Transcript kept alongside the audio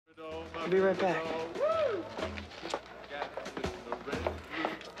I'll be right back.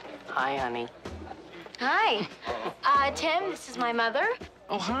 Hi, honey. Hi. Tim, this is my mother.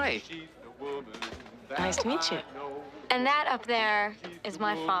 Oh, hi. Nice to meet you. And that up there is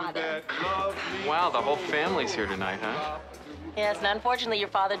my father. Wow, the whole family's here tonight, huh? Yes, and unfortunately, your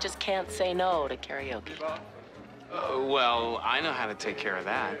father just can't say no to karaoke. Well, I know how to take care of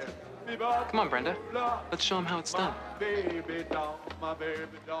that. Come on, Brenda. Let's show him how it's done.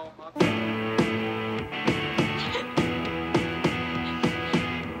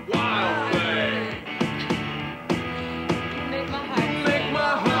 Wild thing. Make my heart Make my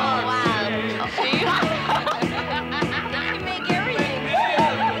heart wow. sing. You can make everything.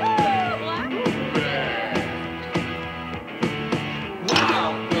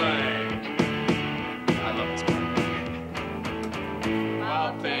 Wild thing. I love this part.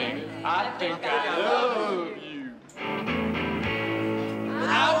 Wild thing, I think I love you.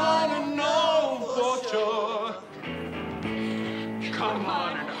 I wanna know for sure. Come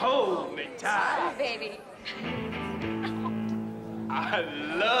on and hold me tight. Oh, baby. I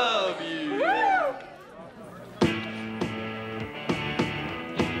love you.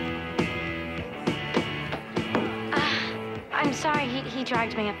 I'm sorry he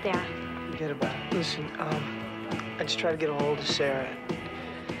dragged me up there. Forget about it. Listen, I just tried to get a hold of Sarah.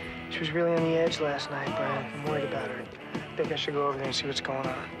 She was really on the edge last night, Brian. I'm worried about her. I think I should go over there and see what's going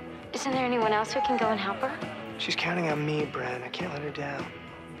on. Isn't there anyone else who can go and help her? She's counting on me, Brian. I can't let her down.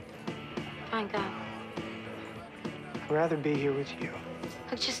 Fine, go. I'd rather be here with you.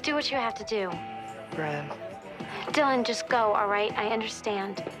 Look, just do what you have to do. Brian. Dylan, just go, all right? I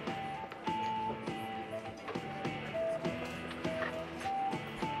understand.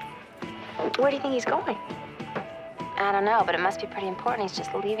 Where do you think he's going? I don't know, but it must be pretty important. He's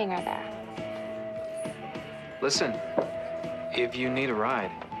just leaving her there. Listen, if you need a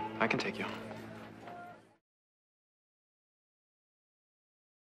ride, I can take you home.